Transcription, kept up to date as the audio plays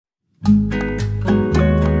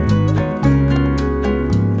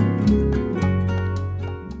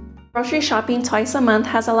Grocery shopping twice a month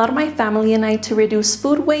has allowed my family and I to reduce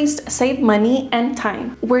food waste, save money, and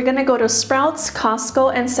time. We're gonna go to Sprouts,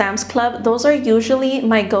 Costco, and Sam's Club. Those are usually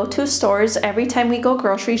my go-to stores every time we go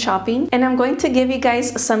grocery shopping. And I'm going to give you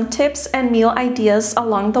guys some tips and meal ideas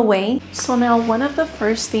along the way. So now one of the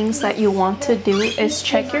first things that you want to do is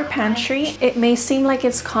check your pantry. It may seem like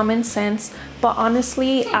it's common sense, but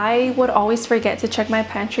honestly, I would always forget to check my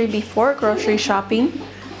pantry before grocery shopping.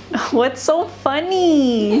 What's so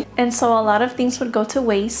funny? And so a lot of things would go to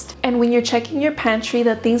waste. And when you're checking your pantry,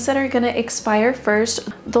 the things that are gonna expire first,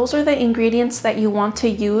 those are the ingredients that you want to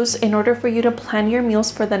use in order for you to plan your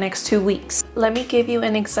meals for the next 2 weeks. Let me give you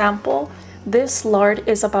an example. This lard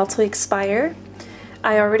is about to expire.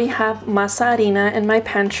 I already have masa harina in my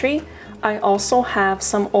pantry. I also have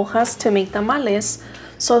some hojas to make tamales.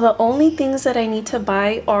 So the only things that I need to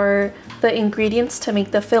buy are the ingredients to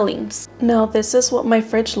make the fillings. Now this is what my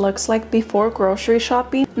fridge looks like before grocery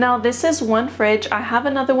shopping. Now this is one fridge. I have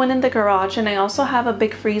another one in the garage, and I also have a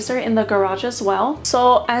big freezer in the garage as well.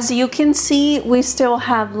 So as you can see, we still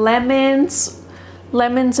have lemons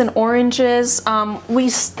and oranges. We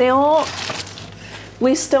still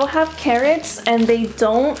have carrots, and they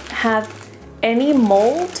don't have any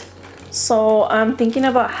mold. So I'm thinking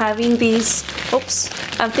about having these,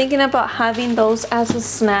 I'm thinking about having those as a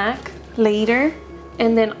snack later.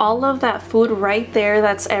 And then all of that food right there,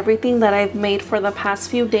 that's everything that I've made for the past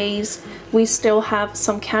few days. We still have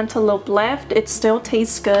some cantaloupe left. It still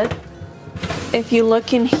tastes good. If you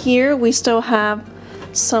look in here, we still have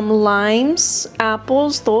some limes,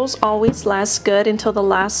 apples. Those always last good until the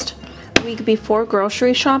last week before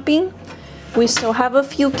grocery shopping. We still have a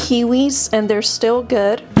few kiwis, and they're still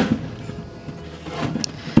good.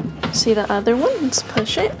 See the other one? Let's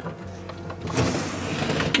push it.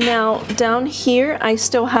 Now down here, I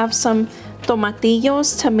still have some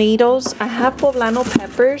tomatillos, tomatoes. I have poblano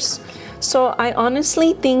peppers. So I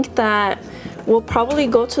honestly think that we'll probably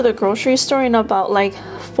go to the grocery store in about like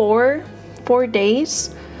four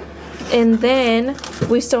days. And then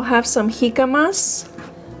we still have some jicamas,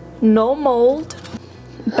 no mold,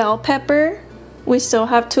 bell pepper. We still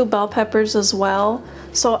have 2 bell peppers as well.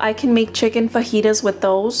 So I can make chicken fajitas with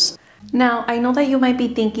those. Now, I know that you might be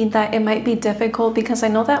thinking that it might be difficult because I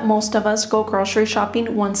know that most of us go grocery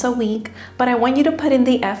shopping once a week, but I want you to put in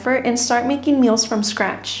the effort and start making meals from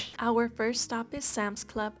scratch. Our first stop is Sam's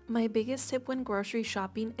Club. My biggest tip when grocery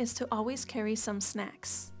shopping is to always carry some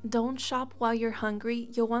snacks. Don't shop while you're hungry.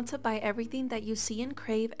 You'll want to buy everything that you see and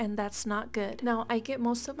crave, and that's not good. Now, I get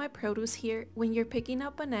most of my produce here. When you're picking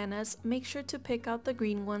out bananas, make sure to pick out the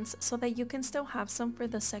green ones so that you can still have some for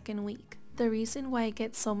the second week. The reason why I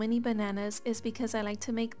get so many bananas is because I like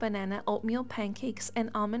to make banana oatmeal pancakes and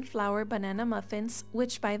almond flour banana muffins,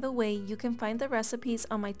 which by the way, you can find the recipes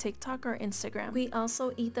on my TikTok or Instagram. We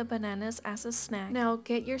also eat the bananas as a snack. Now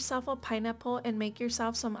get yourself a pineapple and make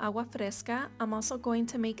yourself some agua fresca. I'm also going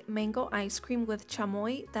to make mango ice cream with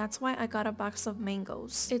chamoy. That's why I got a box of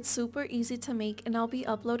mangoes. It's super easy to make, and I'll be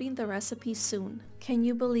uploading the recipe soon. Can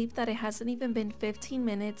you believe that it hasn't even been 15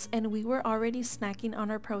 minutes and we were already snacking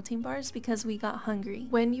on our protein bars because we got hungry?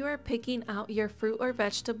 When you are picking out your fruit or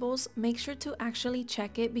vegetables, make sure to actually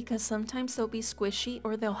check it because sometimes they'll be squishy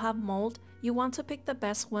or they'll have mold. You want to pick the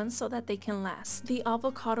best ones so that they can last. The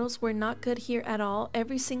avocados were not good here at all.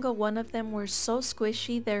 Every single one of them were so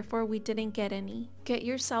squishy, therefore we didn't get any. Get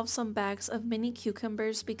yourself some bags of mini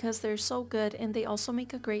cucumbers because they're so good and they also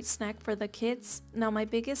make a great snack for the kids. Now my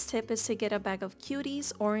biggest tip is to get a bag of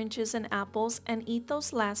cuties, oranges, and apples and eat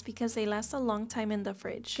those last because they last a long time in the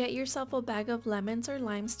fridge. Get yourself a bag of lemons or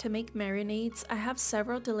limes to make marinades. I have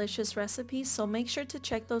several delicious recipes, so make sure to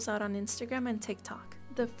check those out on Instagram and TikTok.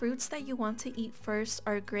 The fruits that you want to eat first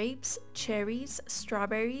are grapes, cherries,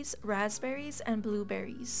 strawberries, raspberries, and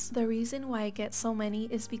blueberries. The reason why I get so many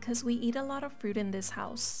is because we eat a lot of fruit in this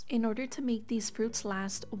house. In order to make these fruits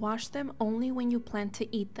last, wash them only when you plan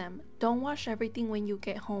to eat them. Don't wash everything when you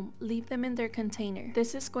get home. Leave them in their container.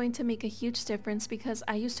 This is going to make a huge difference because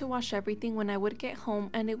I used to wash everything when I would get home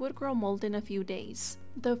and it would grow mold in a few days.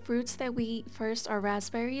 The fruits that we eat first are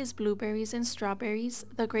raspberries, blueberries, and strawberries.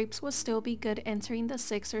 The grapes will still be good entering the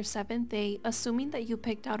 6th or 7th day, assuming that you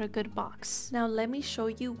picked out a good box. Now let me show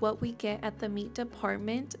you what we get at the meat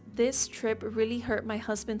department. This trip really hurt my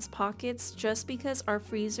husband's pockets just because our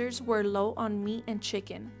freezers were low on meat and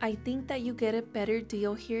chicken. I think that you get a better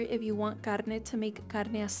deal here if you want carne to make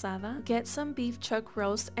carne asada. Get some beef chuck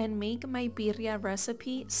roast and make my birria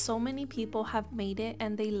recipe. So many people have made it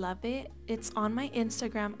and they love it. It's on my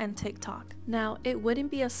Instagram and TikTok. Now, it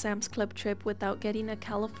wouldn't be a Sam's Club trip without getting a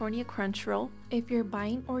California crunch roll. If you're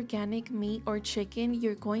buying organic meat or chicken,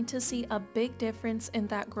 you're going to see a big difference in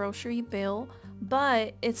that grocery bill,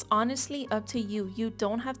 but it's honestly up to you. You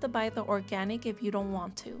don't have to buy the organic if you don't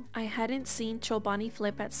want to. I hadn't seen Chobani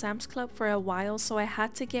Flip at Sam's Club for a while, so I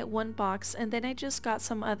had to get one box and then I just got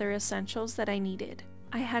some other essentials that I needed.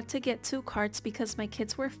 I had to get 2 carts because my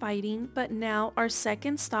kids were fighting, but now our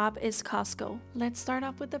second stop is Costco. Let's start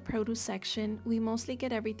off with the produce section. We mostly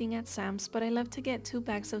get everything at Sam's, but I love to get 2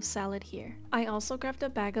 bags of salad here. I also grabbed a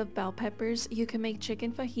bag of bell peppers. You can make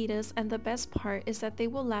chicken fajitas, and the best part is that they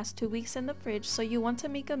will last 2 weeks in the fridge, so you want to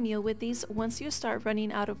make a meal with these once you start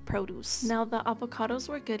running out of produce. Now the avocados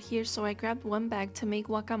were good here, so I grabbed 1 bag to make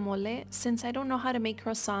guacamole. Since I don't know how to make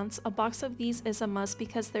croissants, a box of these is a must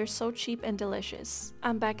because they're so cheap and delicious.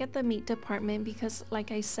 I'm back at the meat department because,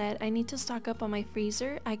 like I said, I need to stock up on my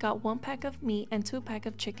freezer. I got 1 pack of meat and 2 pack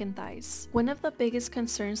of chicken thighs. One of the biggest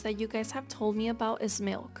concerns that you guys have told me about is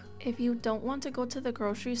milk. If you don't want to go to the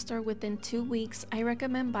grocery store within 2 weeks, I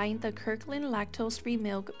recommend buying the Kirkland lactose-free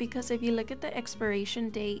milk because if you look at the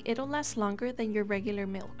expiration date, it'll last longer than your regular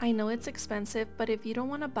milk. I know it's expensive, but if you don't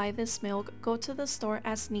want to buy this milk, go to the store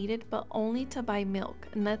as needed, but only to buy milk,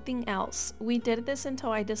 nothing else. We did this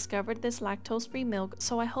until I discovered this lactose-free milk,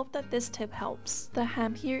 so I hope that this tip helps. The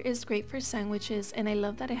ham here is great for sandwiches, and I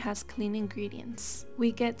love that it has clean ingredients.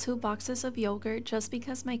 We get 2 boxes of yogurt just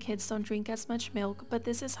because my kids don't drink as much milk, but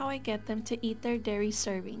this is how I get them to eat their dairy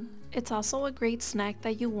serving. It's also a great snack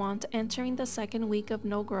that you want entering the second week of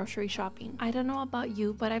no grocery shopping. I don't know about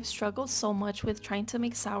you, but I've struggled so much with trying to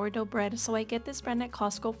make sourdough bread, so I get this brand at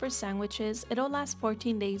Costco for sandwiches. It'll last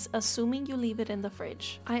 14 days, assuming you leave it in the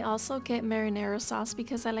fridge. I also get marinara sauce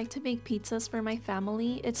because I like to make pizzas for my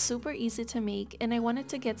family. It's super easy to make, and I wanted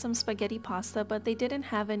to get some spaghetti pasta, but they didn't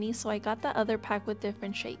have any, so I got the other pack with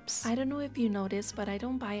different shapes. I don't know if you noticed, but I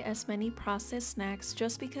don't buy as many processed snacks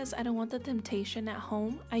just because I don't want the temptation at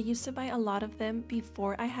home. I used to buy a lot of them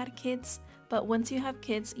before I had kids, but once you have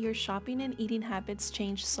kids, your shopping and eating habits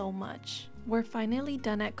change so much. We're finally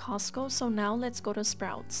done at Costco, so now let's go to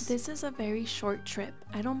Sprouts. This is a very short trip.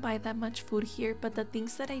 I don't buy that much food here, but the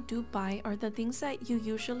things that I do buy are the things that you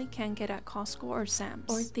usually can't get at Costco or Sam's,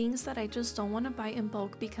 or things that I just don't want to buy in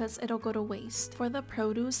bulk because it'll go to waste. For the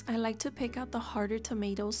produce, I like to pick out the harder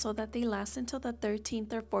tomatoes so that they last until the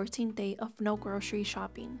 13th or 14th day of no grocery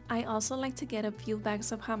shopping. I also like to get a few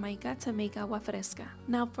bags of Jamaica to make agua fresca.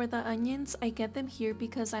 Now for the onions, I get them here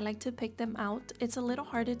because I like to pick them out. It's a little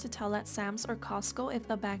harder to tell at Sam's or Costco if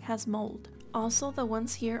the bag has mold. Also, the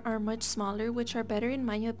ones here are much smaller, which are better in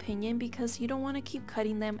my opinion because you don't want to keep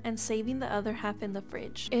cutting them and saving the other half in the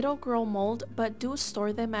fridge. It'll grow mold, but do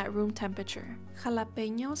store them at room temperature.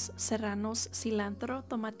 Jalapenos, serranos, cilantro,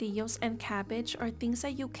 tomatillos, and cabbage are things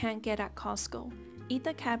that you can't get at Costco. Eat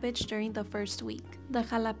the cabbage during the first week. The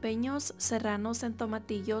jalapenos, serranos, and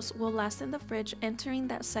tomatillos will last in the fridge entering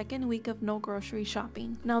that second week of no grocery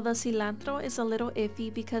shopping. Now the cilantro is a little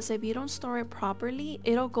iffy because if you don't store it properly,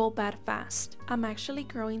 it'll go bad fast. I'm actually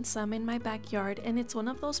growing some in my backyard and it's one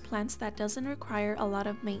of those plants that doesn't require a lot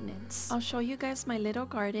of maintenance. I'll show you guys my little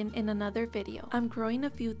garden in another video. I'm growing a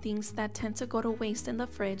few things that tend to go to waste in the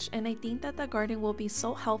fridge, and I think that the garden will be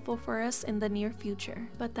so helpful for us in the near future.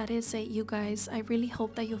 But that is it, you guys. I really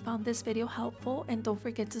hope that you found this video helpful, and don't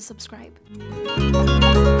forget to subscribe.